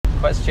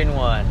Question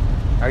 1.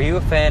 Are you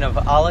a fan of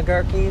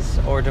oligarchies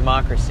or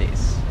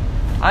democracies?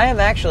 I am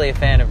actually a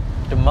fan of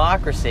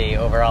democracy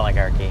over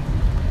oligarchy.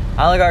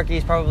 Oligarchy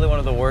is probably one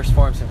of the worst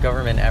forms of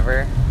government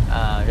ever,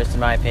 just in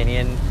my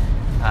opinion.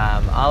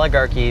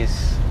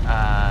 Oligarchies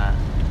are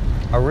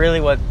really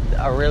what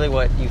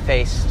you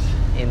faced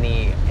in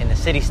the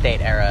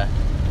city-state era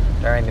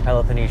during the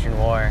Peloponnesian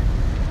War,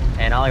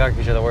 and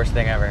oligarchies are the worst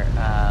thing ever.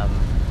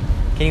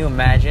 Can you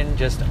imagine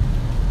just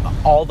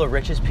all the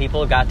richest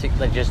people got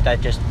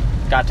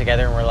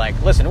together and were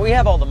like, listen, we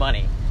have all the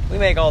money, we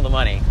make all the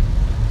money,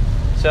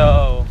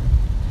 so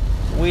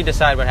we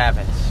decide what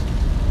happens.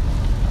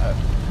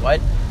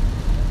 What?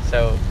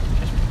 So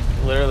just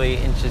literally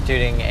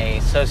instituting a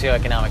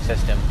socioeconomic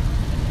system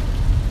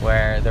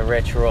where the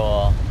rich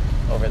rule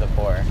over the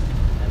poor,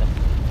 and the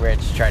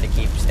rich try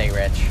to stay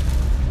rich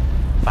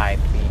by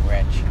being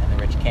rich, and the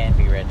rich can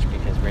be rich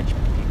because rich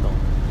people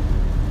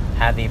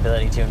have the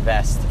ability to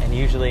invest, and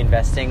usually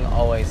investing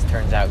always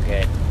turns out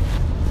good,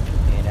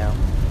 you know?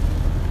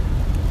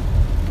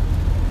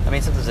 I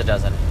mean, sometimes it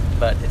doesn't,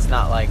 but it's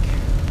not like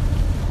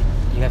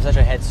you have such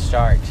a head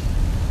start.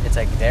 It's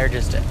like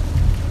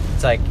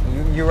it's like,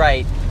 you're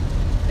right.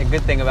 The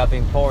good thing about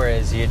being poor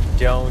is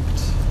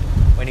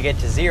when you get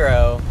to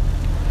zero,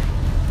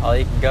 all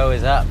you can go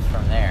is up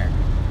from there.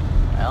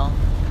 Well,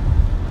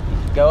 you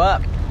can go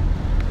up.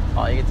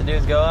 All you get to do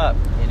is go up,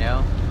 you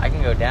know? I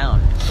can go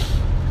down.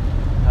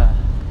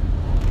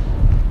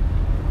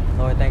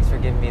 Lord, thanks for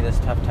giving me this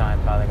tough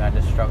time, Father God,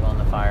 to struggle in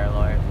the fire,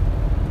 Lord.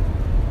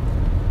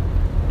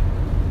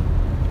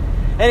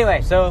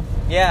 Anyway, so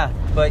the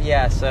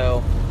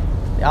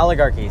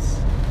oligarchies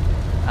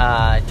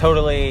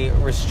totally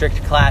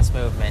restrict class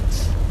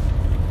movement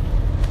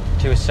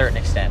to a certain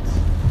extent.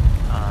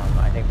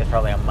 I think there's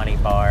probably a money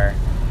bar,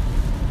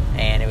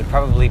 and it would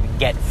probably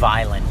get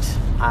violent.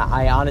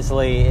 I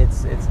honestly,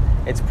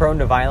 it's prone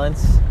to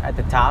violence at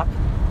the top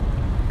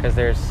because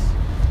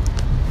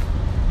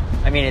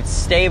it's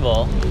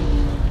stable,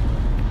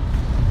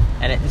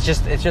 and it's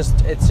just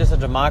a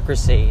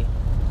democracy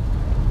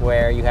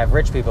where you have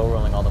rich people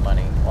ruling all the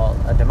money. Well,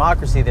 a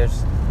democracy,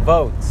 there's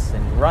votes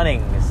and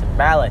runnings and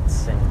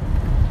ballots and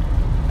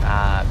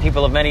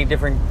people of many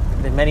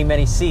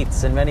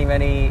seats and many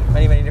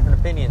different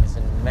opinions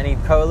and many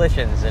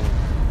coalitions and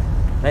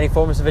many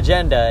forms of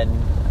agenda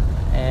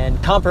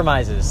and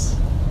compromises.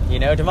 You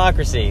know,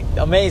 democracy,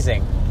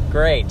 amazing,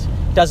 great,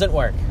 doesn't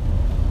work.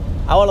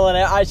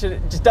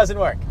 It just doesn't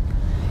work.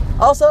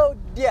 Also,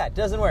 yeah, it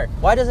doesn't work.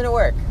 Why doesn't it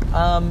work?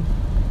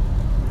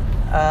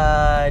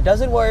 It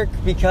doesn't work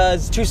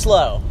because it's too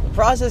slow. The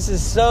process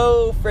is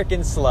so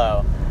freaking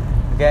slow.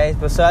 Okay,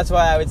 so that's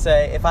why I would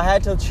say if I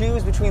had to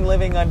choose between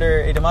living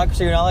under a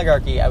democracy or an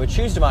oligarchy, I would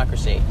choose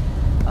democracy.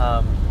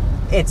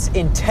 Its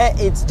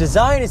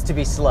design is to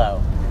be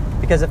slow,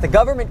 because if the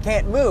government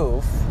can't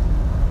move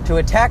to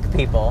attack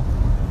people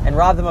and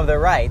rob them of their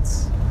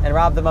rights and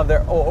rob them of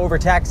their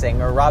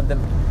overtaxing or rob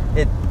them,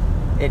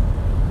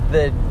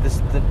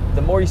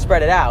 the more you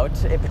spread it out,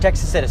 it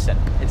protects the citizen.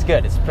 It's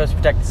good. It's supposed to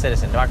protect the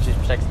citizen. Democracy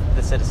protects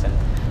the citizen.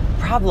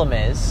 Problem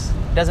is,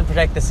 it doesn't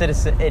protect the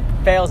citizen. It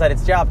fails at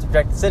its job to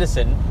protect the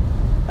citizen.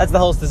 That's the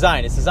whole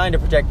design. It's designed to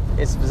protect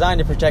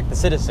the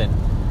citizen.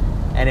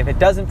 And if it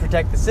doesn't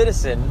protect the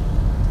citizen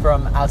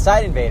from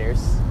outside invaders,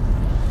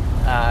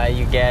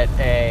 you get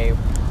a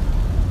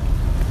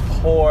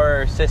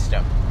poor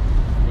system.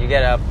 You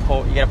get a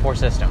poor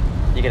system.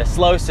 You get a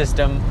slow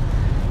system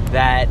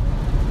that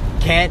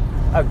can't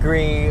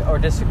agree or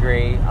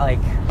disagree.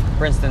 Like,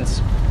 for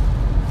instance,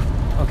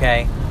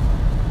 okay,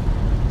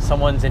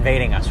 someone's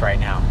invading us right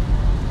now.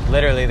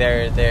 Literally,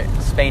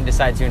 Spain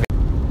decides to invade.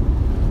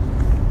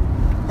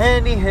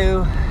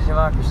 Anywho,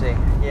 democracy.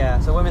 Yeah,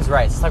 so women's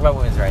rights. Let's talk about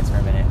women's rights for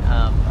a minute.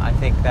 I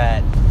think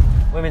that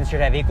women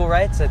should have equal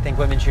rights. I think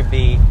women should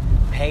be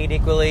paid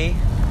equally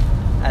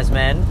as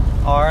men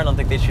are. I don't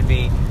think they should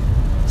be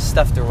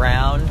stuffed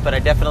around, but I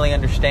definitely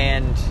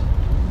understand,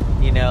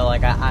 you know,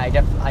 like I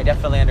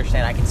definitely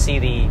understand. I can see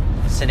the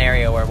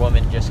scenario where a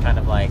woman just kind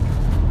of like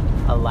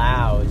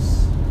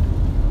allows,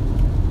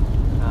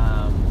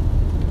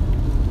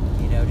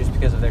 you know, just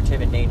because of their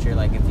timid nature.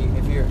 Like it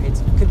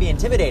could be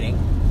intimidating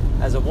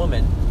as a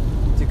woman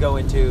to go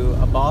into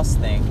a boss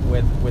thing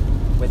with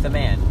a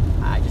man.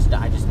 I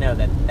just know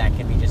that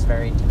can be just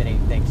very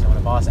intimidating thing. So when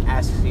a boss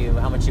asks you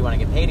how much you want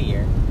to get paid a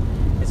year,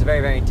 it's a very,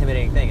 very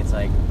intimidating thing. It's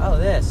like, oh,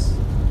 this.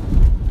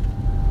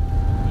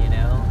 You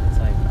know? It's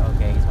like,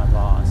 okay, he's my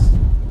boss. You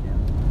know?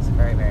 It's a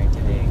very, very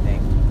intimidating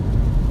thing.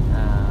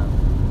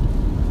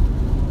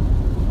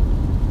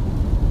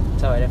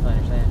 So I definitely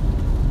understand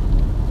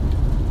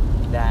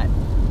that.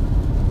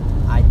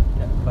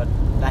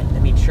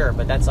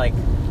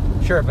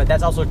 But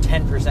that's also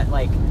 10%.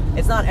 Like,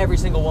 it's not every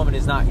single woman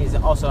is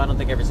also, I don't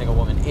think every single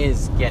woman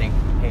is getting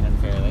paid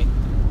unfairly.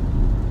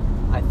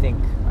 I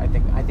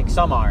think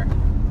some are.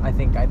 I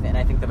think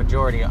the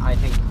majority.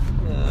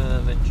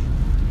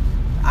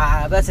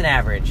 That's an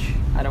average.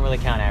 I don't really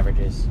count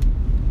averages.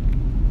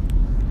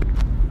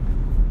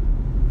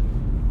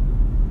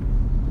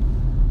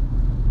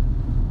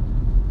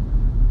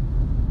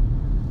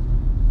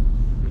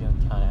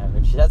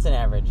 average. That's an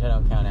average. I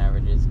don't count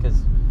averages because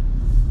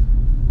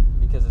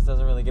it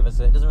doesn't really give us.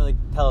 It doesn't really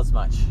tell us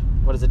much.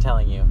 What is it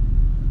telling you?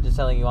 Just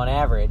telling you on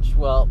average.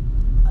 Well,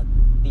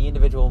 the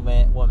individual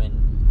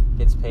woman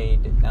gets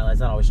paid. Now that's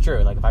not always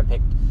true. Like if I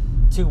picked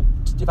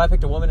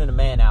a woman and a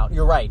man out,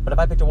 you're right. But if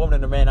I picked a woman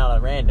and a man out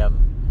at random,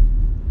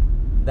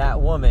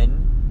 that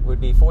woman would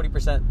be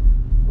 40%.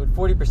 Would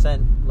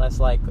 40% less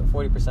like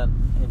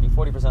 40%. It'd be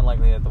 40%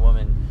 likely that the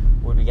woman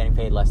would be getting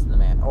paid less than the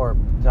man. Or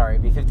sorry,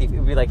 it'd be 50. It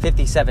would be like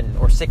 57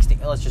 or 60.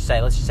 Let's just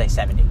say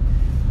 70.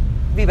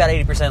 It'd be about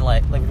 80%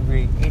 like it would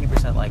be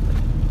 80% likely.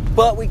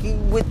 But we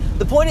can.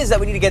 The point is that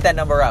we need to get that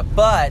number up.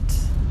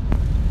 But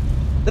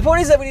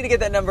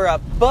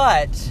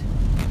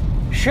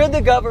should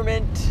the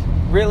government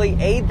really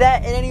aid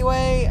that in any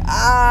way?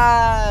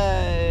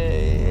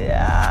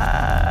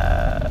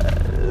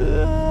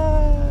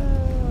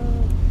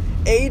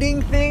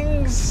 Aiding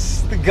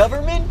things? The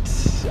government?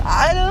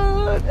 I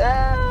don't...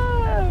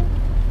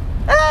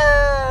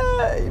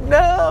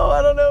 no,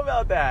 I don't know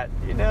about that.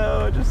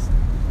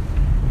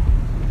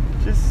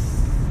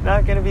 Just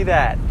not going to be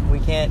that. We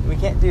can't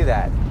do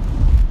that.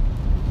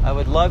 I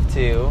would love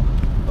to,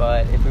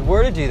 but if we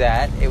were to do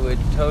that, it would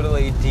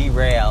totally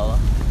derail.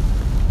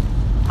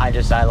 I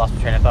lost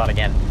my train of thought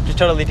again. Just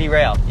totally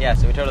derail.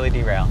 Yes, it would totally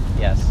derail.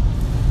 Yes.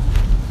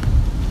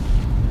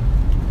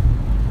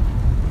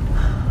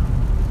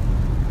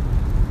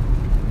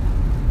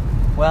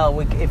 Well,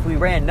 if we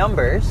ran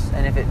numbers,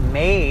 and if it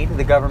made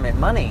the government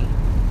money,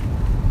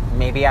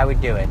 maybe I would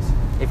do it.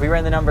 If we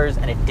ran the numbers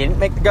and it didn't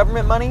make the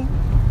government money,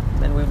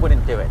 then we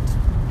wouldn't do it.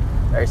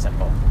 Very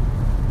simple.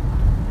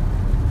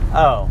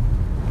 Oh.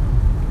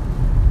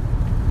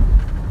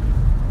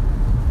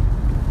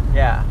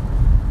 Yeah.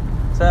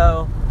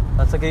 So,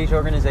 let's look at each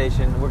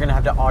organization. We're going to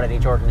have to audit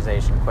each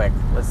organization quick.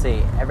 Let's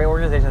see. Every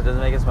organization that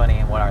doesn't make us money,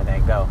 and what are they?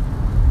 Go.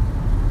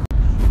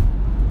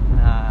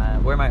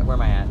 Where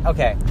am I at?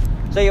 Okay.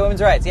 So yeah,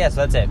 women's rights. Yeah, so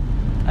that's it.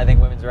 I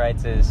think women's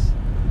rights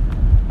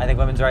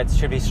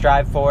should be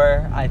strived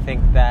for. I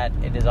think that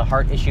it is a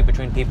heart issue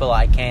between people.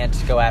 I can't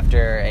go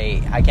after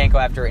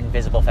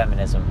invisible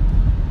feminism.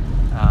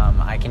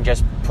 I can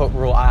just put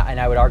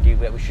and I would argue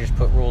that we should just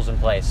put rules in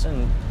place,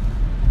 and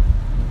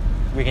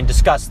we can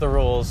discuss the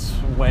rules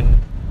when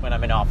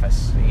I'm in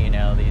office. These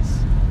are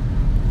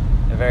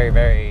very,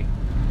 very.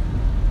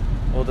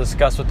 We'll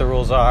discuss what the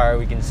rules are.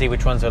 We can see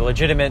which ones are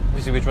legitimate. We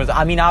see which ones.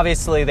 I mean,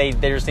 obviously,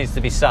 there just needs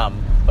to be some,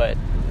 but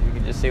you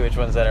can just see which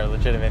ones that are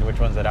legitimate, which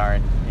ones that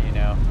aren't.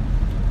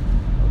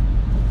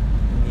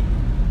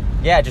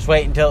 Yeah, just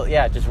wait.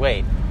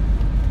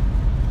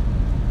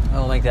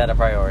 I'll make that a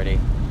priority.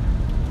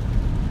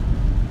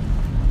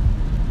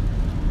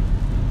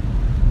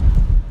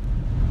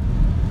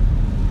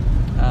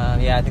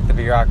 Yeah, I think the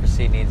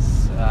bureaucracy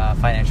needs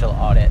financial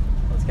audit.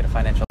 Let's get a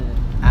financial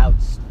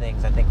outs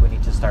things. I think we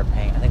need to start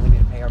paying. I think we need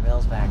to pay our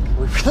bills back.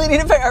 We really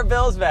need to pay our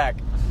bills back.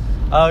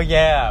 Oh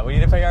yeah, we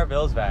need to pay our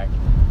bills back.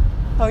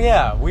 Oh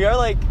yeah, we are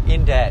like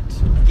in debt.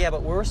 Yeah,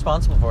 but we're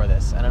responsible for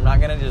this, and I'm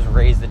not gonna just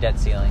raise the debt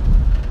ceiling.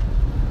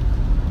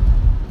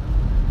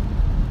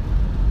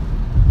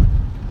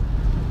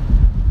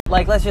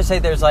 Like, let's just say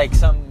there's like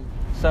some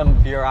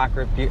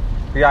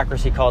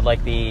bureaucracy called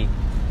like the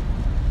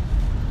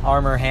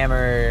Armor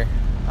Hammer,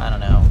 I don't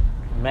know,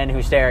 Men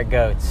Who Stare at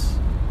Goats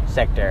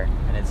sector,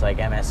 and it's like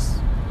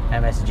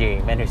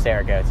MSG, Men Who Stare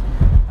at Goats,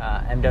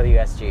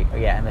 MWSG, oh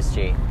yeah,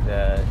 MSG,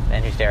 the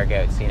Men Who Stare at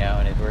Goats,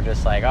 and we're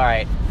just like, all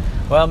right,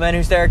 well, Men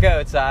Who Stare at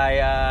Goats,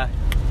 I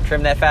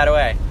trim that fat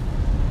away.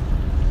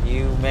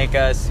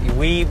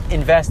 We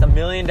invest $1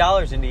 million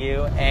into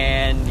you,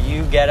 and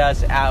you get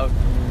us out.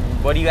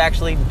 What do you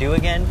actually do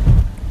again?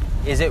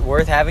 Is it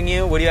worth having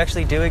you? What do you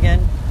actually do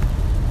again?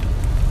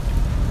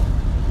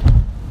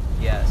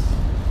 Yes.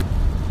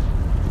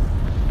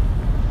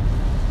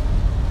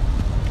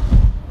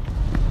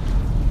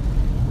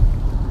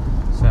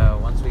 So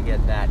once we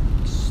get that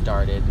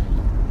started,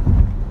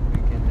 we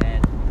can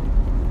then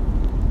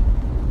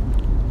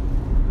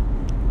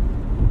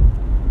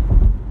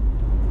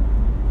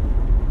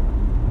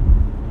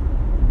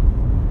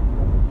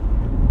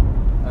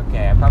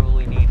I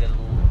probably need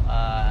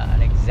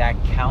an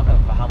exact count of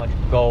how much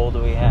gold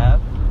we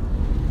have.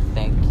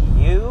 Thank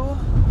you.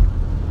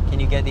 Can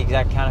you get the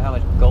exact count of how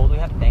much gold we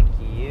have? Thank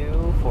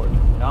you, Fort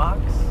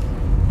Knox.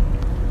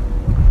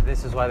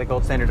 This is why the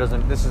gold standard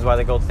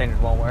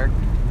won't work.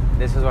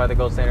 This is why the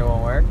gold standard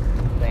won't work.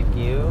 Thank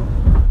you.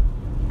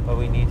 But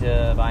we need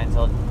to buy and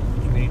sell.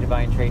 We need to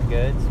buy and trade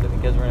goods, but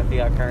because we're in a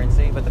fiat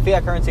currency. But the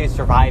fiat currency is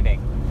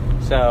surviving.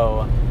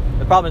 So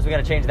the problem is we got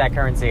to change that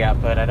currency up.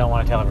 But I don't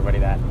want to tell everybody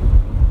that.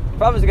 The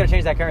problem is we got to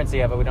change that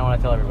currency up, but we don't want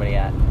to tell everybody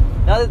that.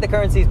 Not that the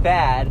currency's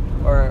bad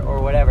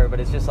or whatever, but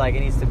it's just like it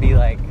needs to be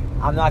like.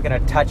 I'm not gonna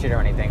touch it or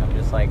anything. I'm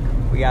just like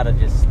we gotta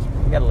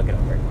look it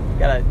over.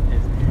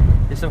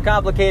 There's some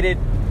complicated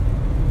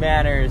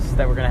manners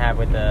that we're gonna have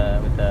with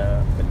the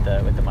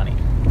money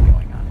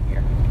going on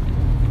here.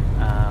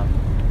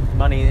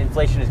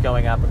 Inflation is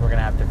going up, and we're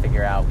gonna have to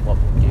figure out what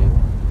we do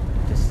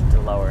just to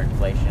lower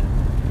inflation.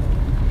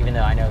 Even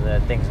though I know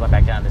that things went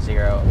back down to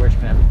zero, we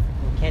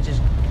can't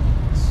just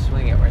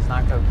swing it where it's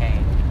not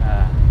cocaine.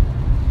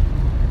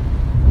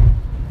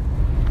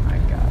 My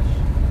gosh.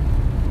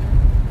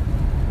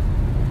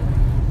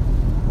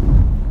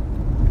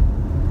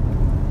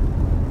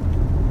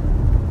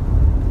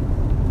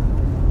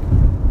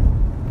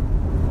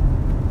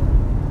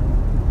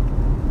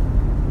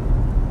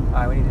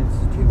 Alright, we need to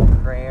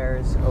institute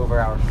prayers over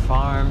our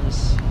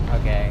farms,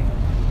 okay,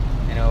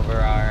 and over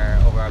our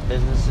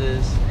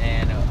businesses,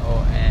 and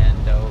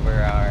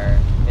over our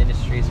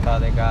ministries,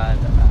 Father God.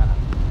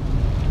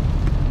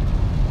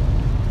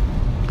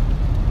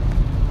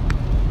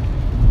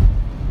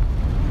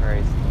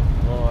 Praise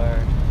the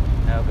Lord.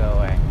 No, go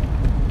away.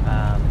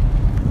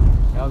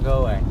 No,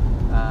 go away.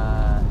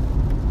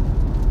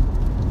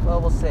 Well,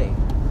 we'll see.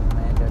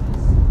 Man, judges.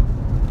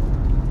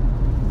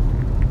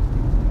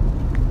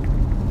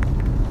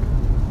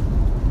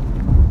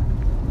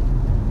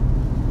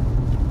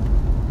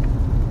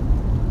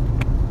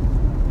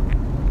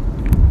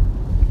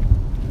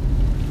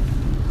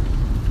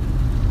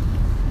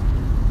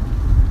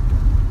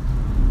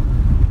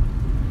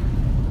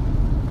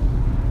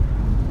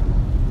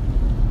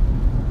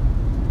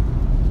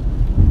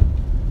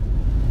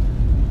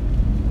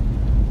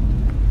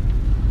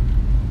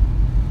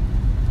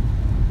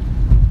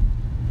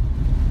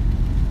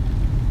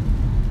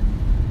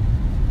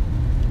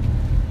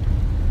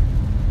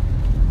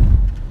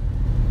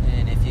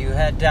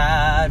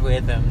 Died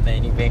with him,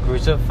 then you've been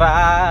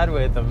crucified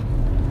with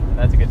him.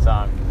 That's a good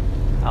song.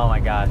 Oh my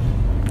gosh,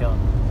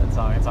 that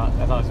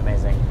song's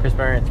amazing. Chris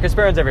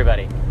Burns,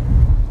 everybody.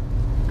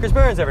 Chris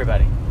Burns,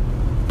 everybody.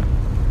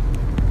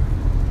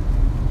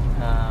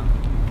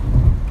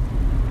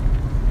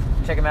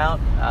 Check him out.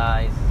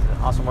 He's an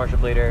awesome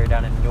worship leader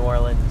down in New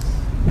Orleans,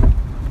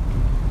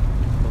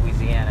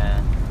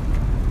 Louisiana.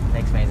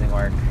 Makes amazing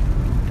work.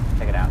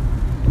 Check it out.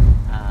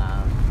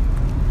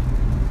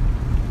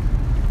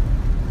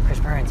 Chris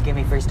Burns, give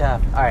me free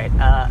stuff. All right.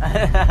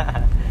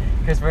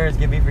 Chris Burns,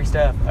 give me free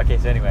stuff. Okay,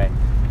 so anyway,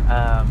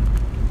 now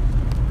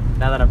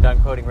that I'm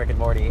done quoting Rick and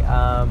Morty,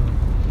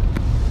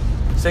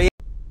 so yeah.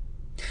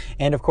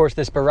 And of course,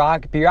 this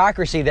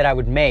bureaucracy that I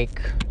would make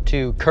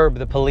to curb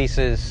the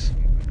police's,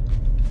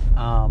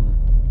 what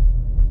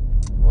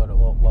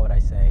would I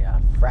say?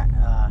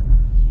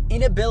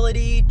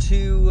 Inability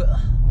to,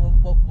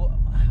 what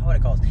would I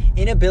call it?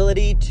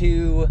 Inability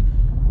to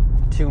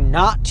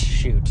not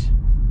shoot.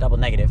 Double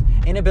negative.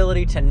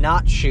 Inability to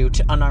not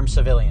shoot unarmed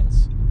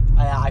civilians.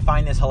 I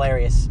find this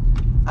hilarious.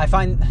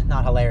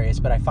 Not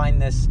hilarious, but I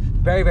find this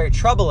very, very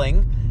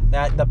troubling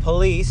that the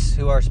police,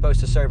 who are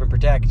supposed to serve and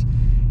protect,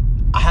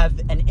 have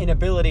an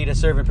inability to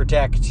serve and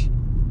protect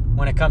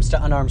when it comes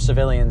to unarmed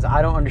civilians.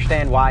 I don't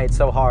understand why it's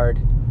so hard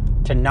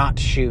to not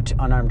shoot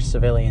unarmed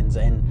civilians.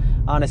 And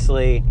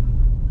honestly,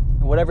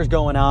 whatever's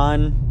going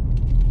on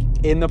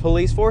in the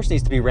police force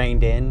needs to be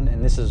reined in,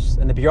 and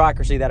the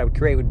bureaucracy that I would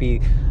create would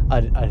be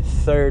a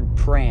third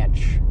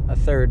branch, a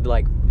third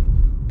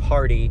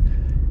party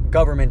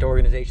government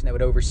organization that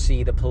would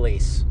oversee the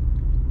police,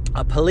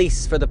 a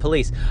police for the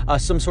police,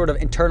 some sort of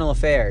internal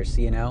affairs,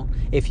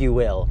 if you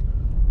will,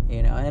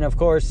 and of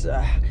course,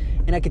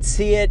 and I could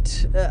see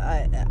it.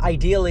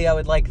 Ideally, I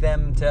would like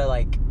them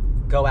to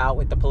go out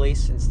with the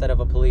police instead of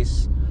a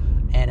police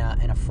and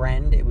a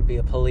friend. It would be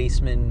a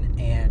policeman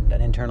and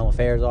an internal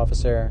affairs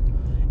officer.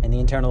 And the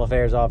internal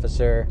affairs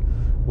officer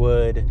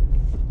would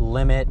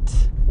limit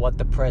what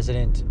the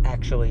president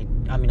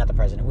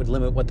would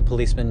limit what the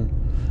policeman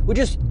would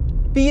just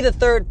be the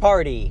third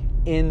party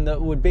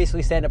would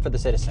basically stand up for the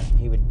citizen.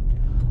 He would,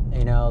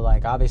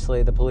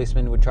 obviously the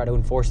policeman would try to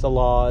enforce the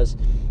laws,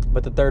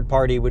 but the third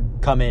party would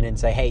come in and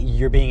say, hey,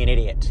 you're being an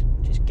idiot.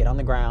 Just get on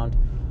the ground.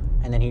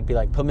 And then he'd be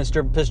like,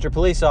 Mr.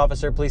 Police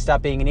Officer, please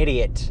stop being an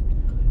idiot.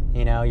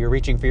 You're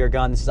reaching for your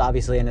gun. This is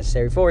obviously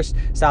unnecessary force.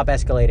 Stop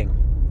escalating.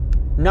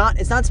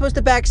 It's not supposed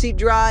to backseat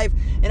drive,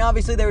 and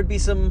obviously there would be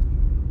some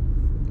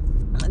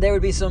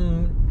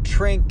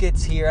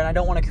trinkets here, and I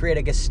don't want to create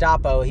a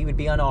Gestapo. He would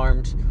be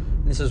unarmed.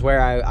 And this is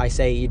where I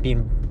say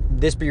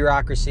this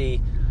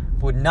bureaucracy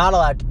would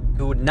not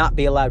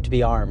be allowed to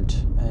be armed,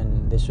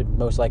 and this would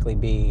most likely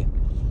be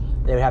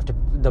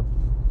the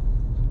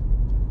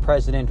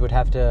president would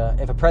have to,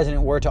 if a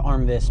president were to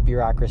arm this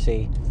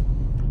bureaucracy,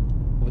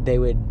 they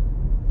would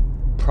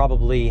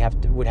probably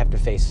would have to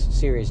face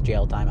serious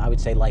jail time. I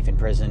would say life in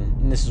prison.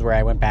 And this is where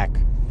I went back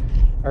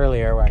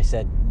earlier where I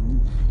said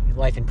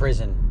life in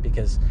prison,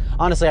 because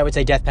honestly I would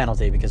say death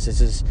penalty, because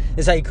this is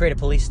how you create a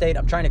police state.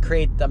 I'm trying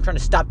to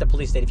stop the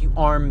police state. If you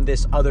arm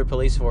this other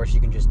police force, you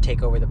can just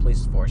take over the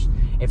police force.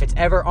 If it's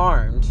ever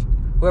armed,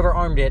 whoever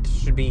armed it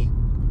should be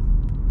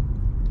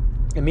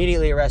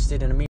immediately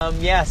arrested and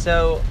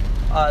so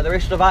the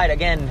racial divide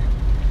again,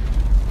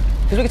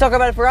 because we could talk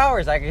about it for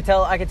hours. I could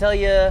tell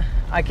you.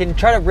 I'm going to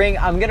try to ring.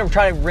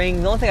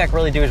 The only thing I can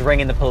really do is ring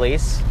in the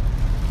police.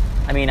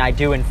 I mean, I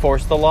do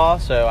enforce the law,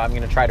 so I'm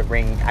going to try to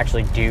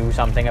actually do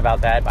something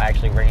about that by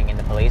actually ringing in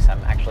the police.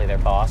 I'm actually their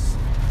boss.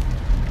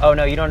 Oh,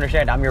 no, you don't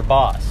understand. I'm your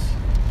boss.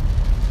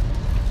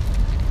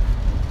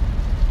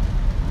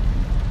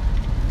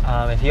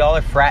 If y'all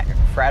are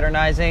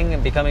fraternizing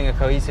and becoming a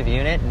cohesive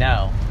unit,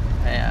 no.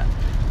 Yeah,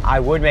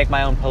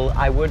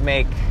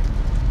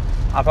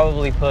 I'll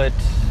probably put.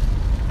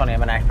 Funny, I'm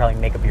gonna probably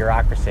make a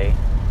bureaucracy.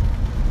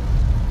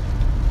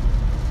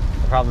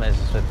 The problem is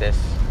with this,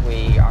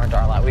 we aren't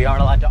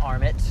allowed to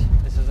arm it.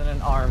 This isn't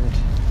an armed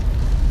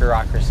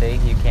bureaucracy.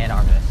 You can't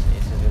arm this.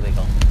 This is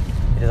illegal.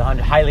 It is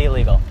highly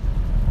illegal.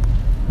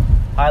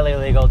 Highly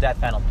illegal. Death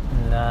penalty.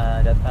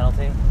 Death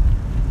penalty.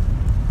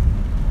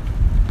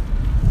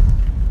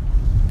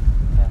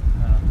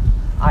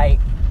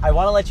 I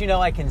want to let you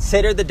know I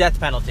consider the death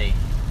penalty.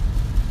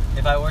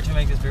 If I were to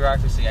make this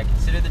bureaucracy, I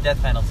consider the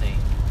death penalty.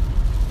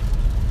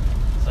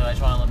 So I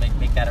just want to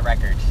make that a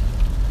record.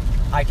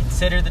 I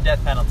consider the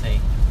death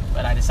penalty,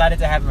 but I decided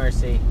to have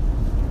mercy.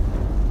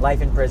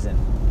 Life in prison.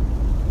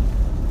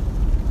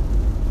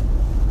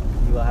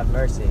 You will have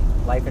mercy.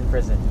 Life in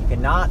prison. You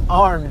cannot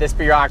arm this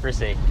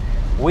bureaucracy.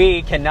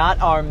 We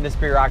cannot arm this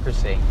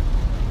bureaucracy.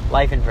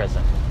 Life in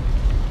prison.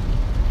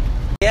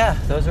 Yeah,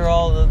 those are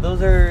all.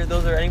 Those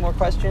are any more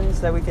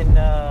questions that we can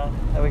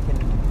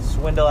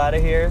swindle out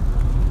of here?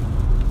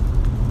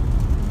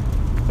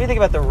 What do you think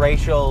about the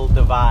racial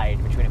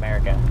divide between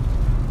America?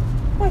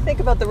 What do you think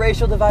about the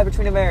racial divide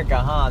between America,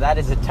 huh? That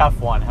is a tough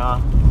one,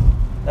 huh?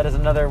 That is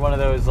another one of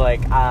those,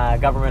 like,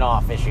 government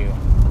off issue.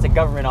 It's a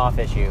government off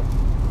issue.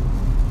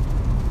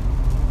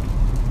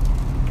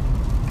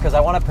 Because I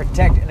want to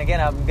protect, and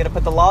again, I'm going to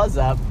put the laws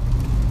up.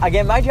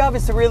 Again, my job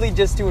is to really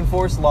just to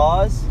enforce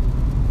laws.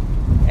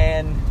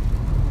 And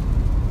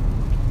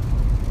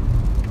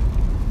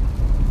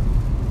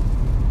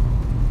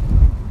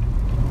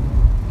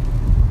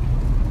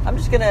I'm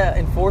just going to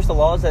enforce the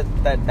laws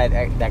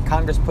that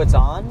Congress puts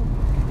on.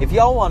 If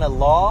y'all want a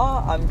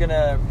law, I'm going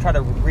to try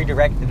to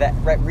redirect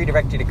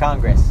you to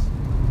Congress.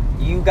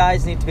 You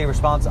guys need to be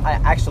responsible.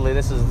 Actually,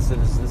 this is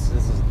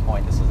the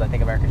point. I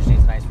think America just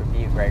needs a nice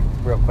review, right,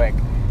 real quick.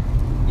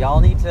 Y'all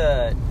need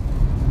to...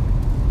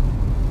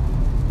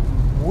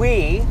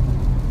 We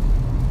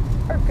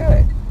are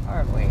good,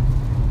 aren't we?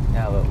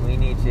 No, but we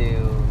need to...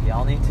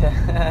 Y'all need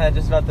to...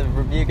 just about to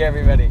rebuke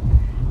everybody.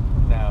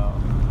 No.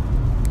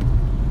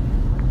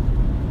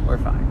 We're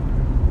fine.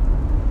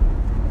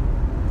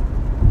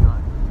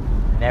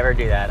 Never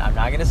do that. I'm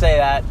not going to say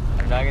that.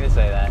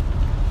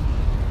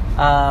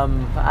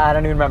 I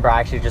don't even remember. I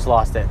actually just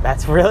lost it.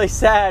 That's really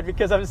sad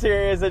because I'm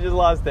serious. I just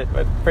lost it.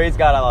 But praise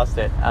God I lost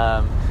it.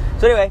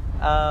 So anyway,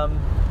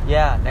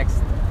 yeah,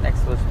 next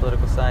was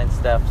political science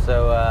stuff.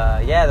 So,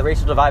 yeah, the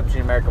racial divide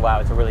between America, wow,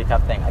 it's a really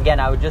tough thing. Again,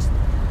 I would just,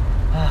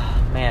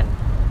 man,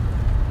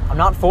 I'm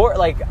not for,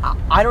 like,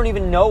 I don't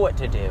even know what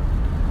to do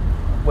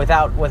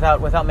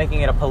without making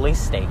it a police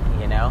state,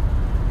 you know?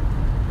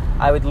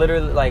 I would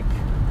literally, like,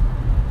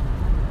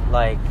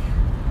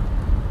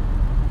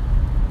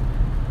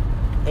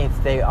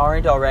 if they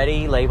aren't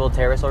already labeled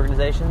terrorist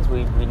organizations,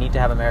 we need to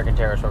have American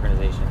terrorist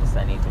organizations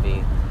that need to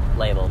be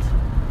labeled.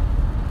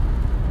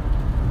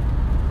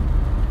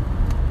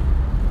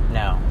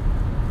 No.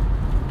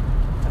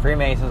 The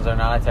Freemasons are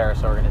not a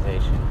terrorist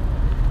organization.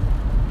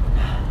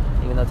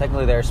 Even though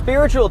technically they're a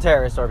spiritual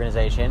terrorist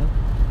organization,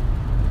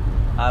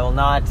 I will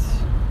not...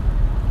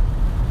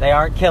 They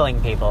aren't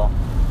killing people.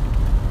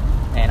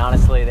 And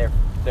honestly, their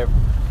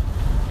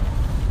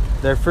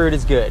fruit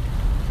is good.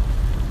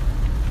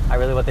 I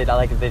like what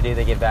they do.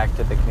 They give back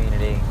to the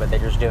community, but they're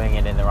just doing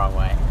it in the wrong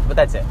way. But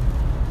that's it.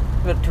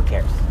 But who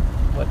cares?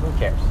 Who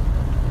cares?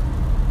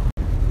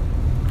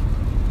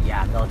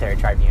 Yeah, military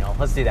tribunal.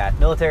 Let's do that.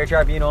 Military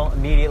tribunal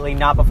immediately,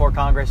 not before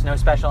Congress, no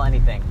special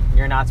anything.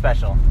 You're not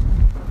special.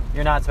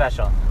 You're not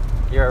special.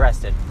 You're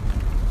arrested.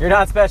 You're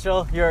not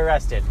special. You're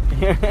arrested.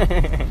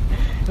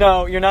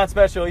 No, you're not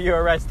special. You're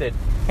arrested.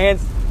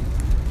 Hands.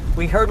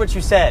 We heard what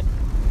you said.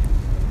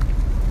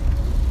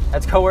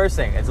 That's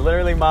coercing. It's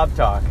literally mob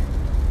talk.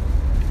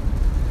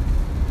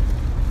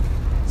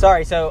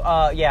 Sorry, so,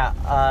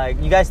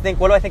 you guys think,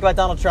 what do I think about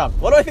Donald Trump?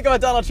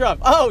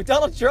 Oh,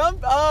 Donald Trump?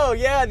 Oh,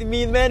 yeah, the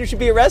man who should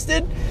be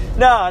arrested?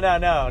 No.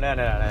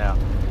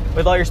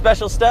 With all your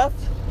special stuff?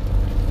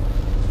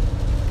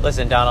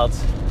 Listen, Donald,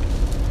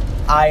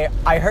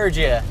 I heard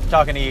you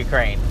talking to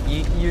Ukraine.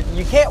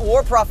 You can't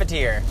war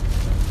profiteer.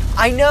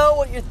 I know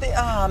what you're thinking.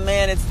 Ah,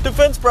 man, it's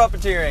defense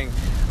profiteering.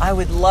 I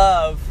would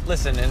love,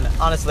 listen, and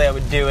honestly, I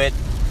would do it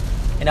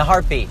in a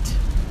heartbeat.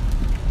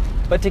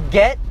 But to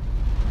get...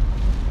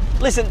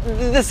 Listen,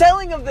 the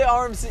selling of the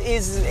arms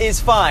is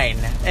fine,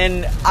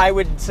 and I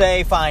would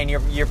say fine.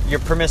 You're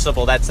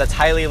permissible. That's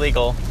highly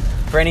illegal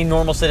for any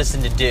normal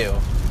citizen to do.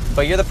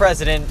 But you're the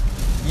president.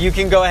 You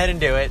can go ahead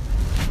and do it.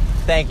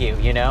 Thank you.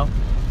 You know,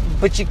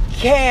 but you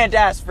can't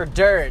ask for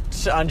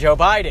dirt on Joe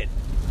Biden.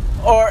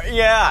 Or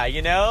yeah,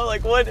 you know,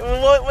 like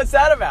what's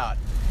that about?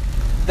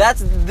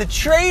 That's the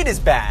trade is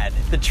bad.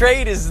 The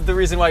trade is the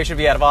reason why you should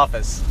be out of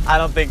office. I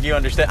don't think you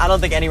understand. I don't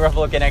think any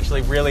Republican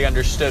actually really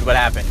understood what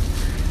happened.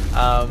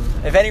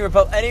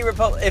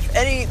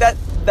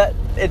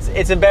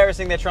 It's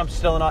embarrassing that Trump's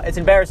still in office. It's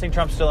embarrassing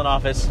Trump's still in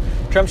office.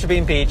 Trump should be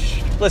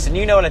impeached. Listen,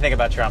 you know what I think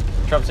about Trump.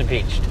 Trump's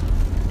impeached.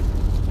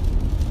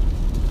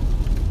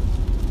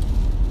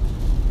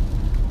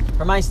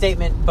 For my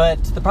statement,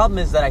 but the problem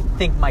is that I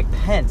think Mike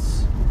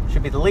Pence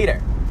should be the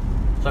leader.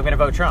 So I'm going to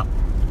vote Trump.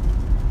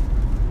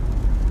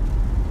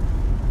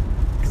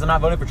 Because I'm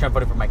not voting for Trump,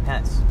 I'm voting for Mike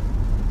Pence.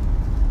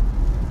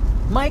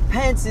 Mike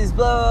Pence is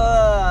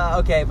blah.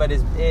 Okay, but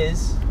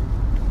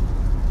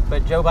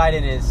but Joe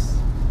Biden is.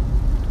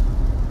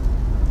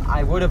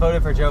 I would have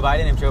voted for Joe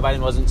Biden if Joe Biden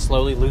wasn't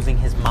slowly losing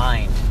his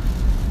mind.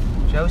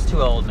 Joe's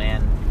too old,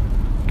 man.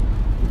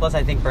 Plus,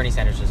 I think Bernie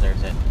Sanders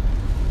deserves it.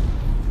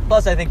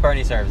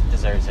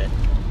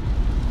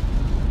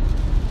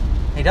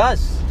 He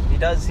does. He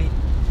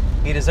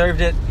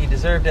deserved it. He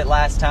deserved it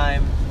last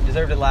time. He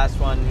deserved it last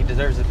one. He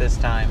deserves it this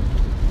time.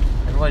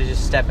 Everybody's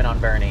just stepping on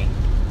Bernie.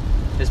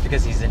 Just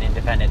because he's an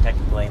independent,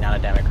 technically, not a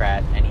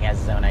Democrat, and he has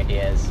his own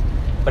ideas.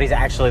 But he's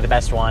actually the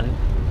best one.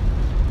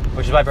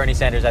 Which is why Bernie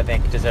Sanders, I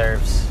think,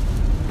 deserves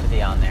to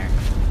be on there.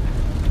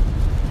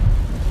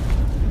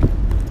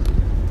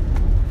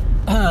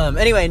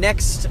 Anyway,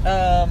 next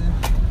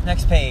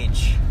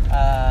page.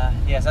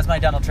 Yes, that's my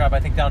Donald Trump. I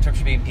think Donald Trump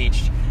should be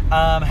impeached.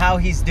 How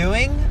he's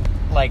doing,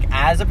 like,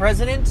 as a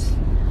president,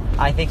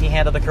 I think he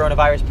handled the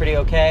coronavirus pretty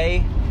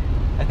okay.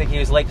 I think he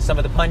was late to some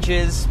of the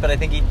punches, but I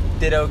think he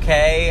did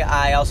okay.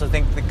 I also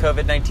think the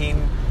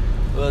COVID-19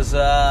 was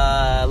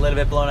a little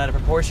bit blown out of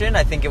proportion.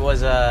 I think it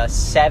was a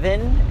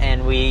 7,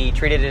 and we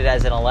treated it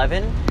as an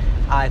 11.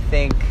 I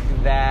think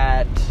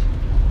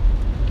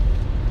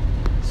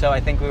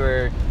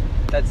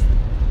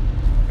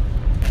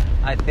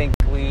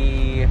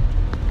we,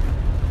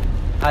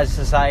 as a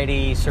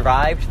society,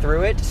 survived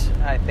through it.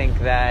 I think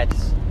that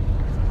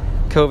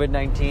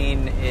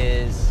COVID-19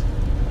 is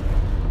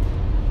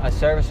a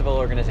serviceable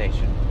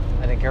organization.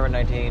 I think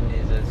COVID-19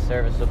 is a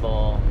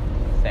serviceable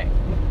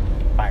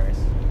virus.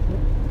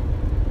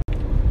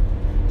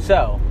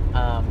 So,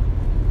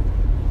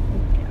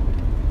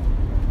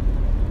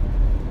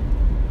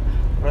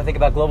 what do I think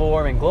about global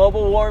warming?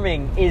 Global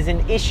warming is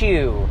an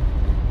issue.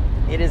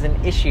 It is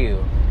an issue.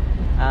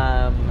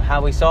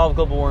 How we solve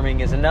global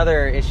warming is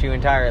another issue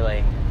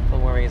entirely.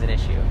 Global warming is an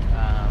issue.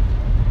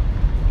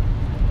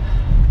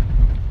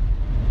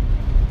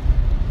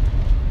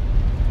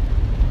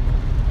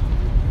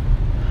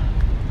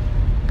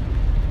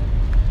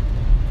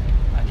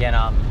 Again,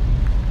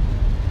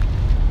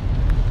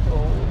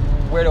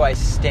 where do I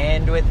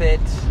stand with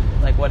it?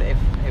 Like, what if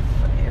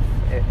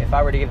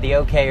I were to give the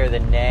okay or the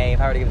nay?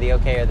 If I were to give the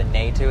okay or the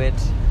nay to it,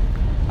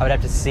 I would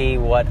have to see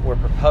what we're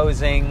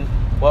proposing,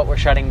 what we're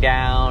shutting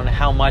down,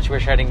 how much we're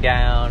shutting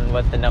down,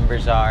 what the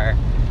numbers are.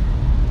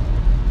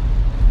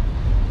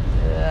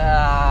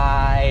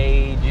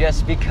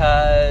 Just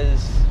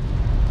because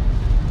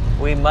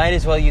we might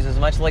as well use as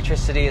much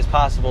electricity as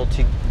possible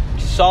to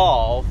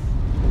solve.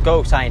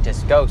 Go,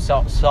 scientists, go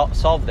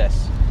solve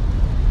this.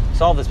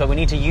 Solve this, but we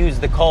need to use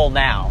the coal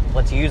now.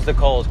 Let's use the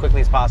coal as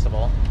quickly as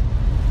possible.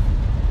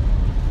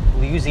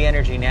 We'll use the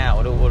energy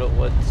now. We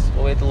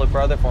have to look for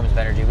other forms of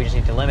energy. We just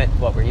need to limit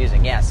what we're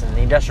using. Yes, and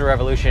the Industrial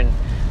Revolution,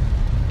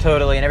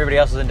 totally, and everybody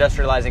else is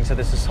industrializing. So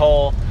there's this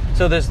whole.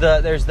 So there's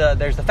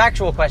the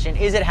factual question: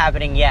 is it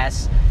happening?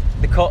 Yes.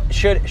 The coal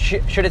should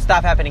it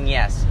stop happening?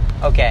 Yes.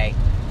 Okay.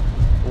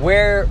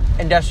 We're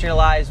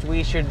industrialized.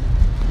 We should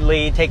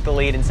take the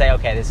lead and say,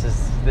 okay, this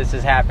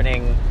is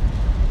happening.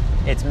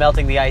 It's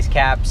melting the ice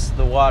caps.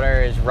 The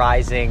water is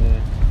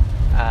rising.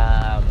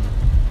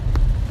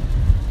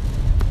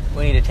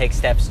 We need to take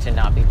steps to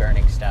not be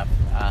burning stuff.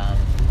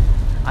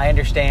 I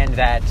understand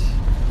that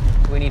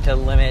we need to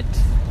limit.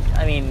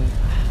 I mean,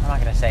 I'm not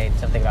going to say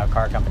something about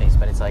car companies,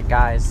 but it's like,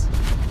 guys,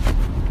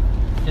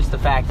 just the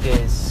fact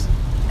is,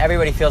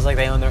 everybody feels like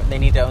they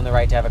need to own the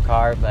right to have a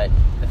car, but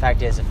the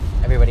fact is, if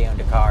everybody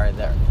owned a car,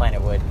 the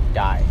planet would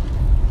die.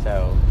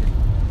 So,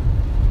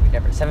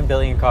 7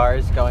 billion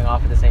cars going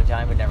off at the same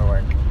time would never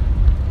work.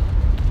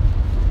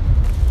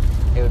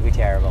 It would be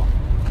terrible.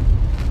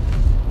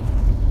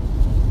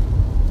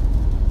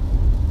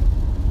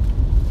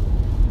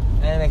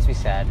 And it makes me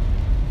sad.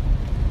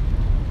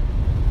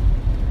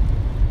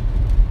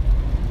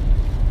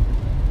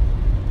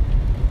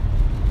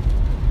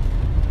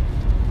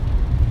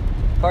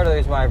 Part of the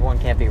reason why everyone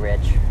can't be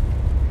rich,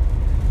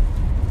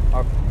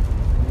 or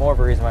more of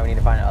a reason why we need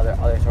to find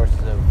other sources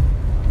of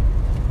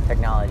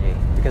technology.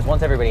 Because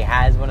once everybody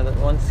has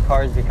once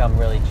cars become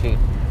really cheap,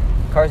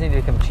 cars need to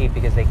become cheap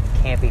because they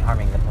can't be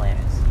harming the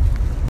planet.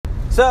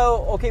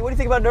 So, okay, what do you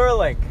think about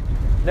Neuralink?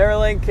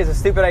 Neuralink is a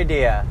stupid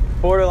idea.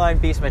 Borderline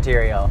beast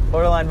material.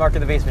 Borderline mark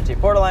of the beast material.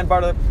 Borderline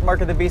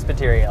mark of the beast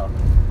material.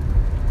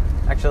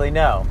 Actually,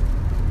 no.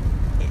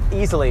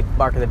 Easily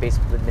mark of the beast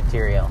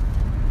material.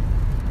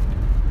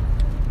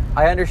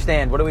 I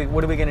understand. What are we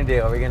going to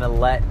do? Are we going to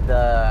let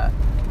the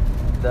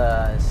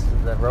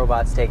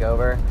robots take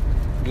over?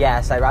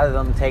 Yes, I'd rather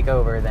them take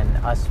over than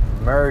us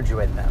merge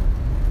with them.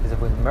 Because if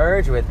we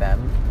merge with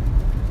them,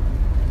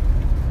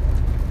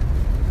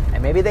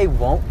 and maybe they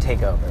won't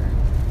take over.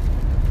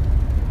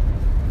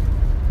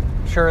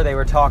 Sure, they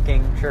were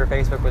talking. Sure,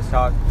 Facebook was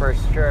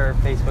Sure,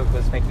 Facebook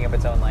was making up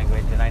its own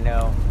language, and I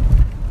know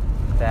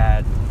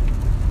that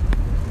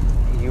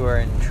you are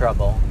in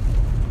trouble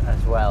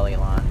as well,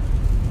 Elon.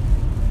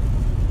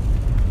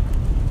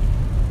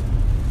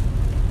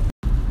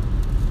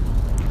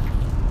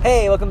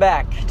 Hey, welcome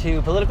back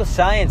to Political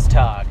Science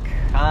Talk.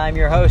 I'm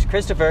your host,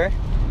 Christopher.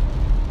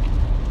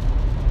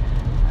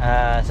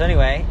 So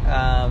anyway,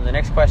 the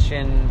next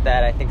question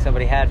that I think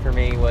somebody had for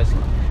me was,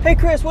 hey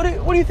Chris, what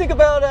do you think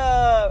about,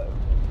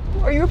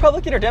 are you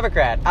Republican or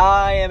Democrat?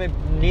 I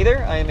am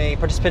neither. I am a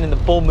participant in the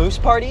Bull Moose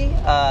Party.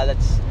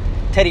 That's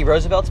Teddy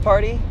Roosevelt's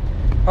party.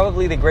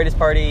 Probably the greatest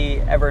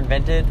party ever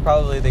invented.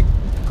 Probably the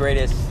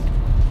greatest.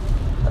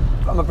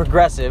 I'm a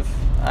progressive.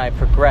 I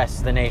progress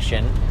the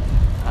nation.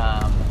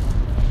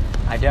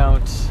 I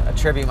don't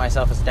attribute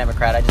myself as a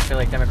Democrat. I just feel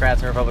like Democrats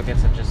and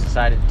Republicans have just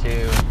decided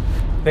to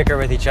bicker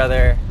with each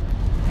other,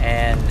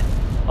 and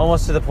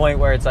almost to the point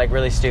where it's like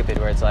really stupid,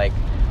 where it's like,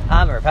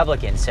 I'm a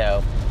Republican,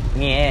 so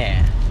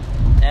yeah.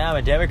 Now I'm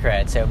a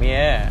Democrat, so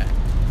yeah.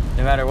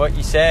 No matter what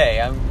you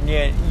say,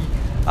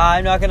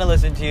 I'm not going to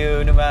listen to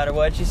you no matter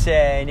what you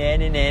say,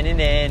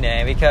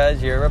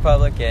 because you're a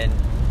Republican.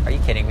 Are you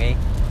kidding me?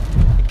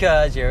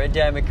 Because you're a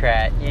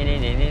Democrat.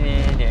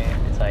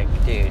 It's like,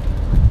 dude,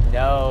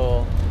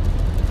 no.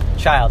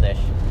 Childish.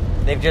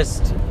 They've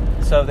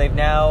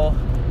now.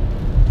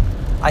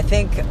 I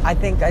think if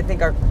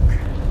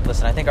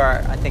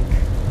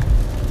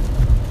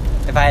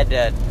I had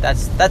to,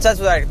 that's what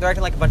they're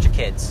acting like a bunch of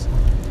kids,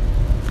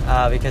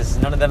 because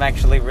none of them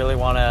actually really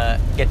want to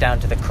get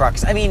down to the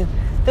crux. I mean,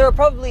 there are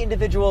probably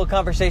individual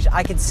conversations.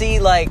 I could see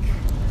like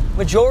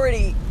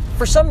majority,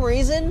 for some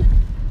reason,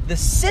 the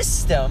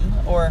system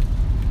or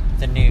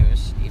the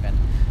news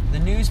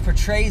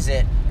portrays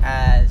it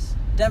as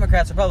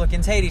Democrats,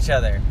 Republicans hate each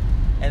other.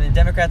 And then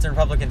Democrats and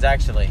Republicans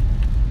actually,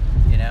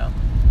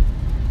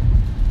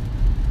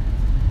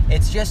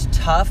 it's just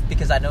tough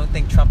because I don't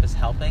think Trump is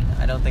helping.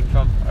 I don't think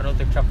Trump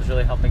is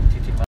really helping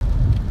too much.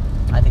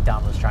 I think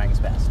Donald is trying his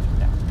best.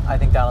 No, I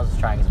think Donald is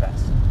trying his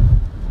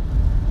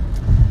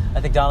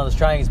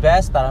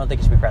best. But I don't think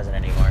he should be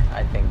president anymore.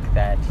 I think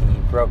that he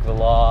broke the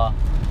law.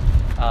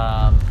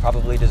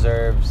 Probably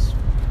deserves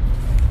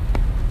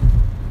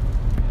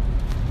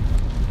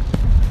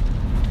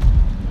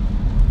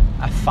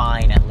a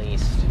fine at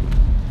least.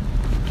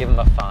 Give him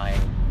a fine,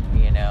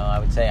 I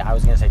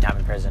was going to say time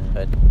in prison,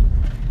 but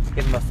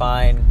give him a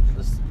fine,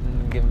 just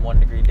give him 1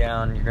 degree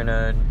down. You're going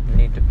to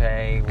need to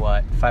pay,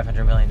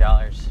 $500 million?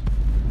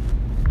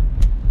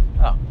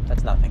 Oh,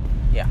 that's nothing.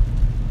 Yeah.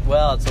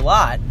 Well, it's a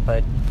lot,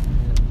 but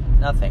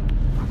nothing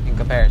in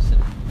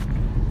comparison.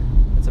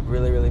 It's a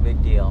really, really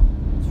big deal.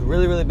 It's a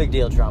really, really big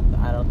deal, Trump.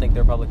 I don't think the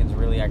Republicans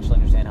really actually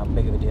understand how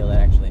big of a deal that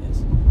actually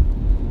is.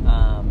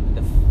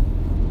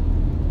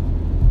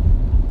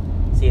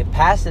 See, it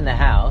passed in the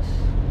House.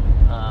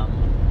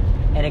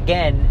 And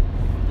again,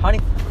 how many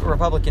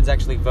Republicans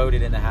actually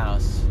voted in the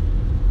House?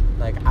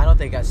 Like, I don't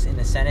think in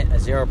the Senate,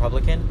 zero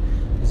Republicans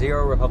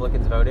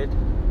voted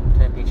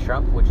to impeach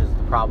Trump, which is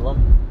the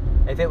problem.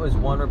 If it was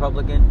one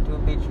Republican to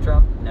impeach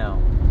Trump, no.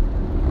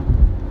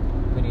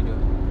 We need to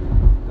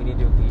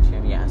impeach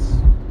him, yes.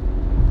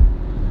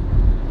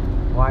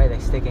 Why are they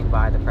sticking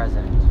by the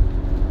president?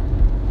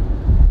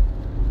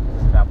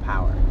 This is about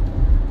power.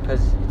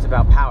 Because it's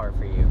about power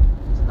for you.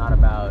 It's not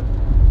about...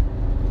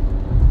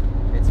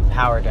 It's a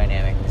power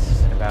dynamic. This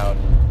isn't about...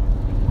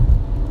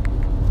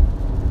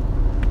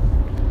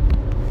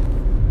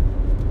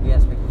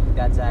 Yes,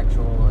 that's an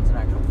actual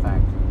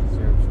fact. He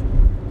deserves to be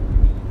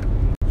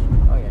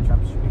impeached. Oh yeah,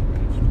 Trump should be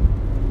impeached.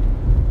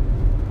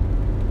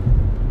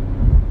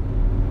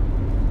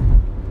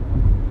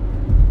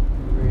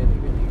 Really,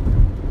 really.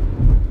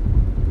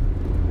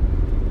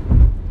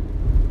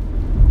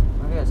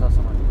 Maybe I saw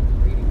someone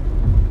reading.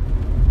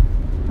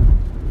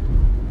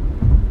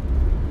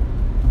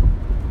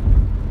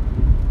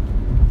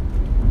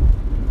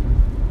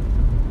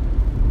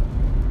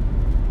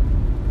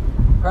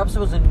 Perhaps it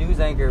was a news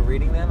anchor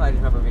reading them. I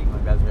just remember being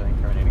like, that's really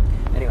incriminating.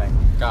 Anyway,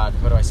 God,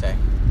 what do I say?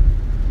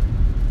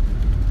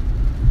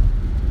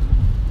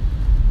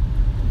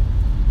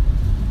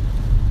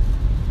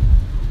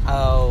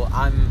 Oh,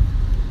 I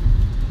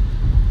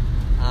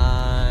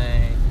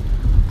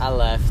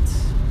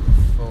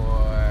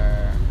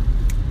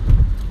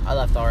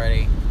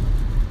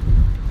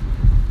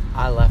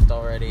left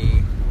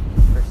already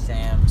for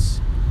Sam's.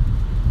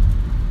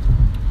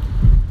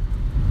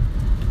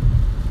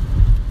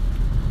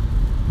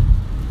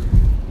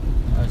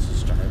 I was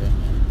just driving and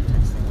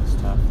texting was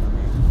tough for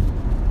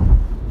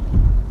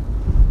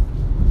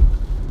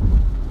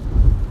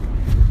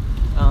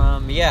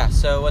me. Yeah,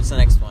 so what's the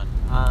next one?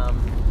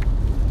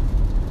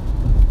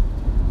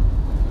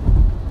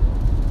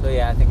 So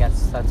yeah, I think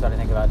that's what I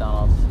think about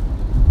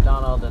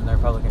Donald and the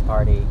Republican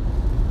Party.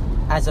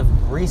 As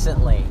of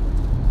recently,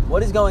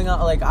 what is going on?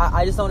 Like,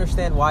 I just don't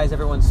understand, why is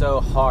everyone so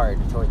hard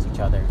towards each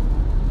other?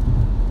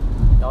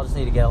 Y'all just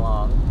need to get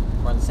along.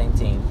 We're on the same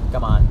team.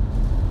 Come on.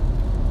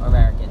 We're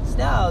Americans.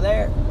 No,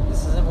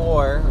 this isn't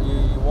war.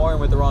 You're warring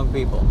with the wrong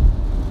people.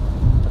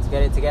 Let's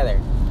get it together.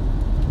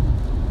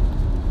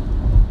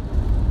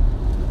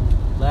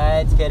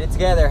 Let's get it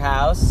together,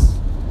 House.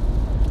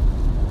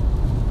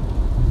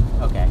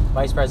 Okay,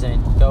 Vice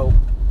President, go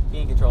be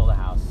in control of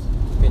the House.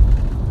 Good.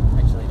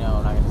 Actually, no,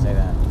 I'm not going to say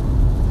that.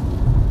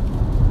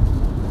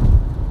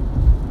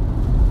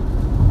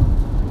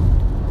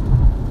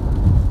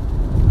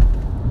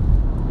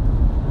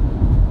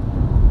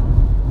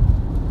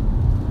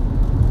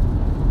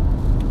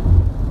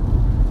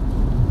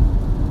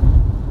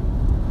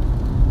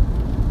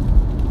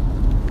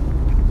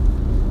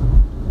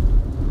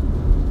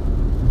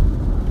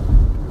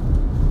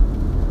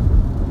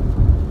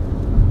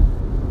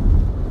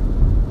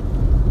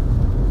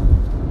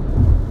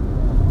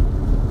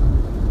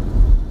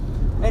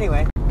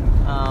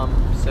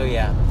 So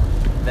yeah,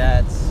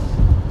 that's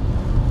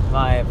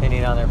my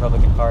opinion on the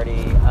Republican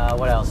Party.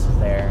 What else is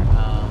there?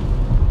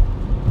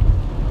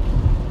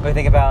 What do you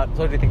think about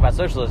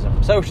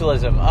socialism?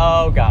 Socialism.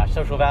 Oh gosh,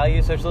 social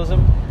values,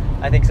 socialism.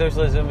 I don't think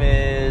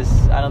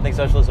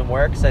socialism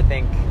works. I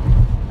think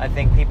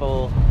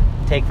people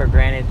take for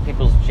granted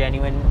people's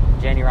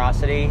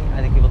generosity.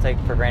 I think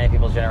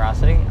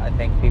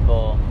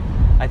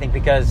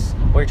because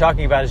what you're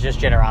talking about is just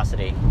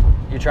generosity.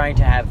 You're trying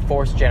to have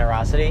forced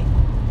generosity.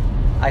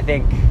 I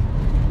think,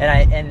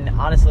 and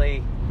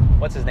honestly,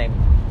 what's his name?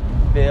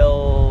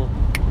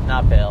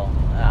 Not Bill.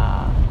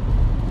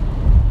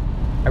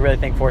 I really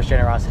think forced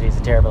generosity is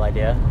a terrible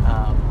idea.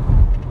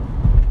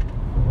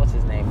 What's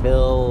his name?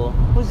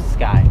 Who's this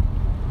guy?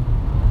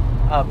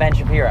 Ben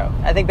Shapiro.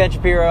 I think Ben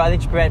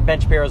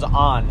Shapiro's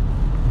on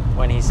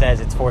when he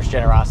says it's forced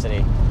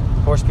generosity.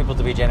 Force people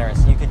to be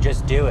generous. You could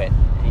just do it,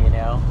 you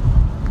know?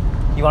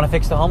 You want to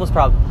fix the homeless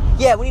problem?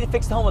 Yeah, we need to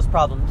fix the homeless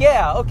problem.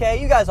 Yeah,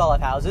 okay, you guys all have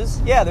houses.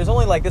 Yeah, there's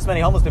only like this many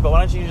homeless people. Why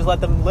don't you just let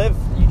them live?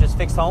 You just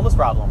fix the homeless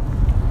problem.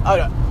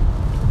 Oh,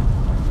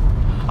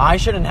 I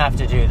shouldn't have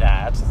to do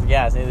that.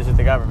 Yeah, say this is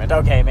the government.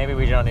 Okay, maybe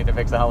we don't need to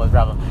fix the homeless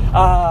problem.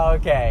 Oh,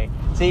 okay.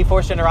 See,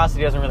 forced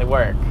generosity doesn't really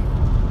work.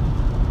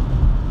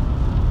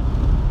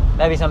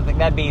 That's what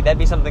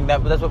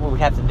we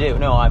would have to do.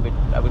 No, I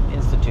would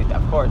institute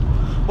that, of course.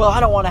 Well, I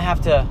don't want to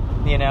have to,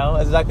 you know,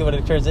 that's exactly what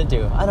it turns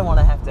into. I don't want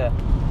to have to.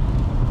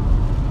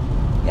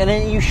 And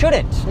then you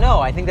shouldn't. No,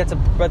 I think that's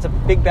a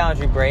big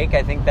boundary break.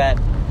 I think that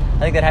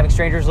having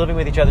strangers living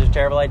with each other is a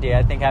terrible idea.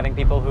 I think having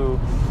people who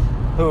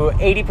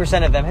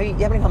 80% of them, how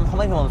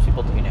many homeless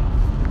people do you know?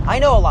 I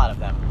know a lot of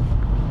them.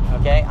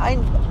 Okay? I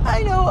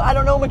know, I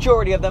don't know a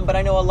majority of them, but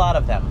I know a lot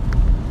of them.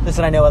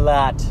 Listen, I know a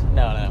lot.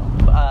 No.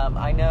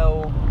 I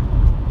know,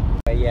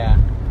 yeah.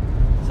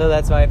 So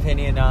that's my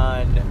opinion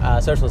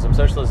on socialism.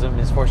 Socialism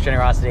is forced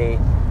generosity.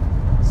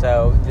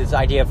 So this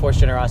idea of forced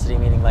generosity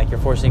meaning like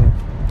you're forcing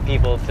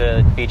people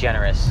to be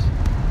generous.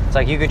 It's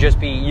like you could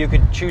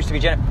choose to be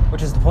generous,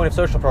 which is the point of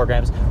social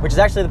programs, which is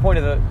actually the point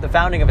of the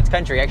founding of its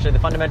country, actually the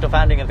fundamental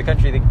founding of the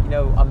country. That, you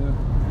know,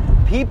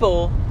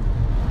 people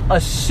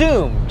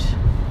assumed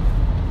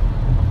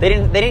they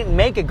didn't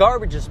make a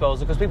garbage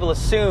disposal because people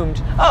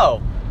assumed,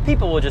 oh,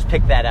 people will just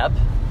pick that up.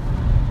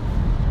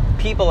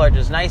 People are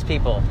just nice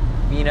people,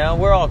 you know.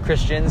 We're all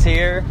Christians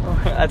here.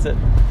 That's it.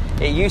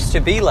 It used to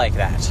be like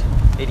that.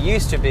 It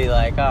used to be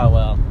like, oh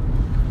well,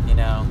 you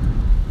know,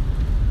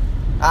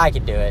 I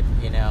can do it,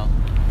 you know.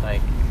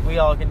 Like, we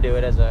all can do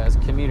it as a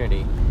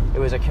community. It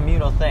was a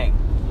communal thing,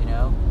 you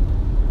know?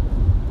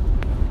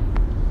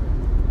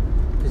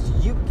 Because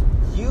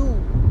you,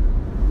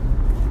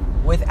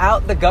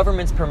 without the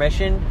government's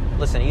permission,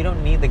 listen, you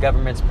don't need the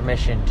government's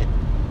permission to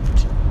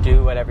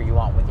do whatever you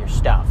want with your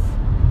stuff.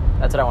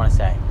 That's what I want to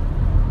say.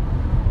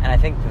 And I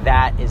think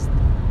that is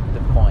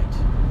the point.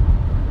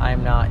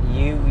 I'm not,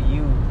 you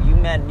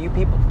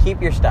people,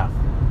 keep your stuff.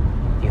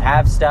 If you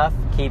have stuff,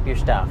 keep your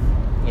stuff,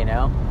 you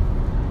know?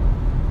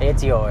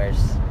 It's yours.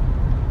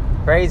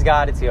 Praise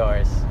God, it's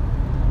yours.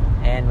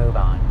 And move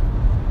on.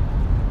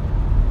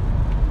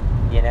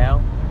 You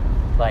know?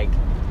 Like,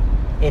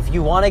 if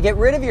you want to get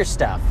rid of your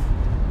stuff,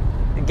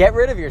 get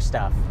rid of your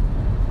stuff.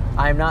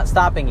 I'm not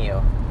stopping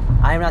you.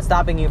 I am not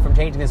stopping you from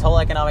changing this whole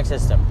economic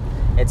system.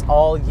 It's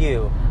all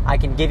you. I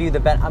can give you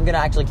I'm going to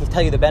actually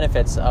tell you the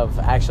benefits of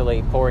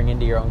actually pouring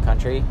into your own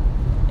country,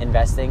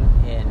 investing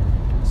in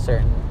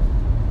certain...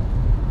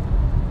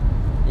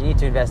 You need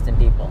to invest in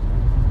people.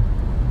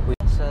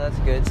 So that's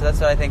good. So that's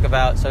what I think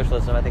about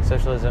socialism. I think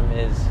socialism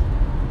is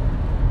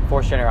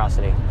forced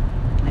generosity.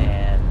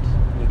 And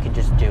you can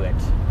just do it.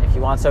 If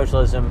you want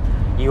socialism,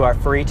 you are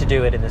free to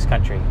do it in this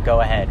country.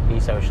 Go ahead, be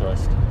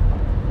socialist.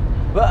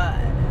 But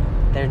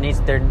I don't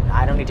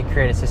need to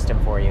create a system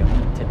for you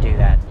to do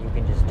that. You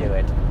can just do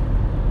it.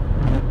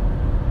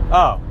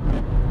 Oh,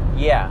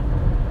 yeah.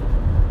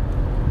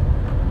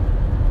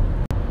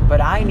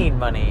 But I need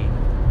money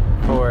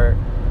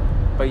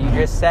but you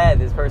just said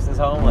this person's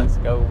homeless.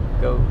 Go.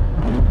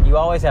 You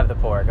always have the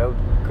poor.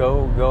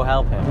 Go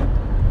help him.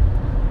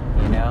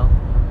 You know?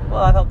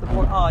 Well, I've helped the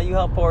poor. Oh, you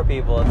help poor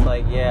people. It's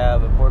like, yeah,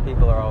 but poor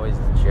people are always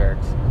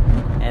jerks.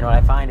 And what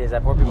I find is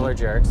that poor people are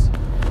jerks.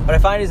 That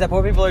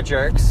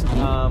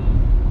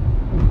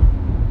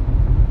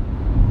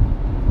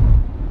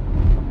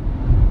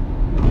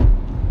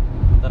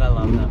I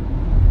love them.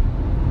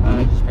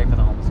 I just pray for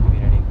the homeless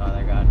community,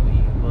 Father God.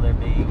 Will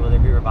there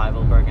be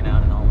revival breaking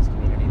out in the homeless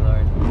community,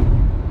 Lord?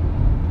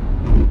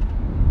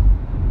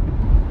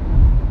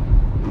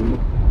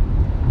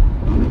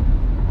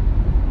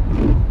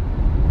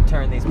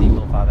 Turn these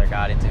people, Father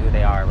God, into who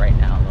they are right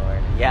now, Lord.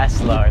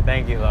 Yes, Lord.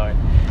 Thank you, Lord.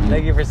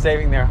 Thank you for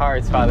saving their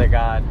hearts, Father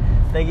God.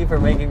 Thank you for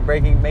making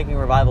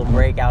revival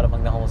break out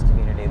among the homeless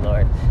community,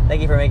 Lord.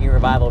 Thank you for making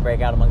revival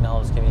break out among the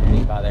homeless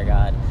community, Father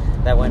God.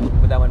 That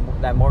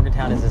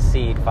Morgantown is a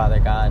seed, Father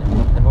God.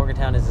 That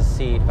Morgantown is a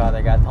seed,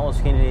 Father God. The homeless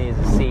community is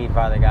a seed,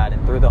 Father God.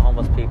 And through the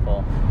homeless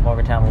people,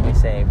 Morgantown will be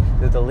saved.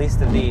 Through the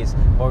least of these,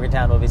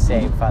 Morgantown will be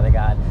saved, Father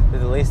God. Through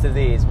the least of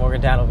these,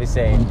 Morgantown will be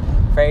saved.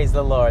 Praise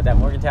the Lord, that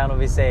Morgantown will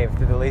be saved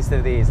through the least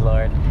of these,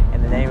 Lord.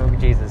 In the name of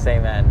Jesus,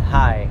 amen.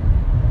 Hi.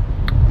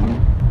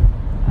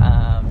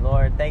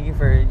 Lord, thank you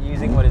for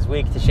using what is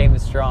weak to shame the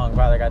strong,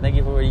 Father God. Thank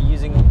you for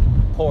using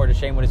poor to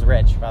shame what is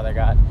rich, Father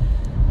God.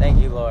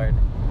 Thank you, Lord.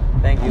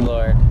 Thank you,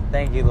 Lord.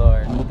 Thank you,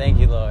 Lord. Thank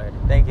you, Lord.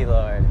 Thank you,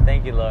 Lord.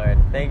 Thank you, Lord.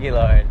 Thank you,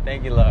 Lord.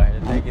 Thank you,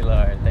 Lord. Thank you,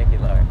 Lord. Thank you,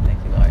 Lord.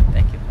 Thank you, Lord.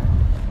 Thank you, Lord.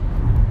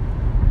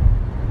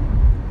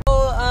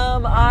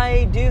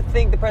 I do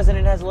think the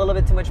president has a little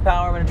bit too much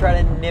power. I'm going to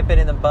try to nip it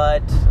in the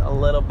butt a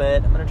little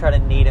bit. I'm going to try to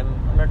knead him.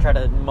 I'm going to try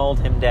to mold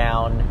him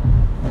down.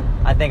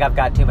 I think I've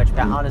got too much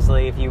power.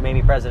 Honestly, if you made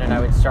me president, I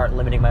would start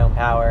limiting my own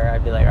power.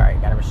 I'd be like, all right,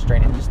 got to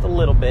restrain him just a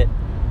little bit.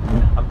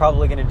 I'm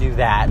probably going to do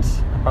that.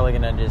 I'm probably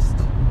going to just...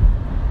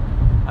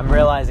 I'm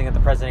realizing that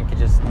the president could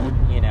just,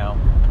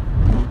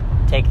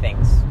 take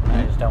things.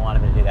 I just don't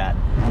want him to do that.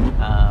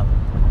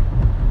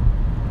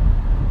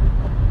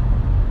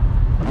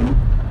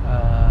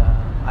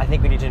 I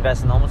think we need to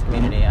invest in the homeless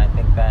community. I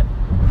think that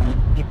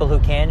people who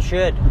can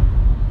should.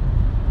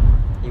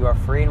 You are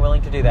free and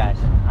willing to do that.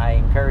 I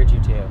encourage you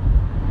to.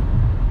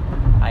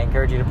 I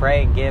encourage you to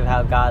pray and give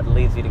how God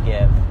leads you to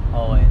give.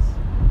 Always.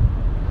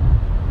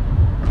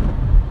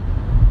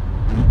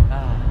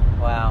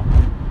 Wow.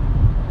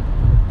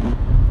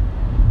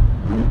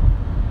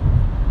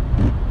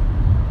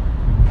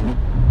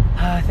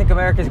 I think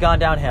America's gone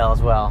downhill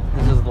as well.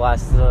 This is the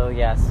last.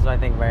 Yes, so I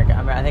think America.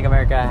 I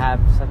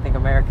think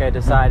America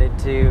decided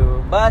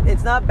to, but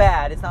it's not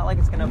bad. It's not like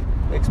it's gonna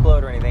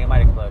explode or anything. It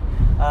might explode.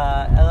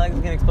 I don't think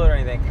it's gonna explode or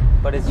anything,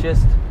 but it's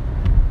just.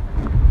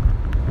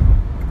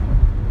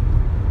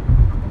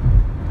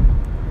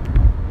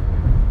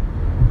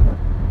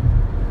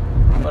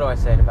 What do I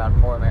say about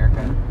poor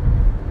America?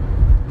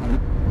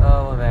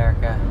 Oh,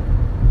 America,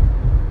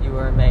 you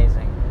were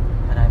amazing,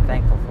 and I'm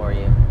thankful for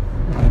you.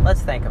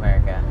 Let's thank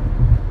America.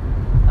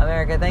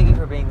 America, thank you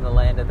for being the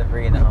land of the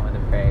free and the home of the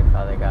brave,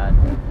 Father God.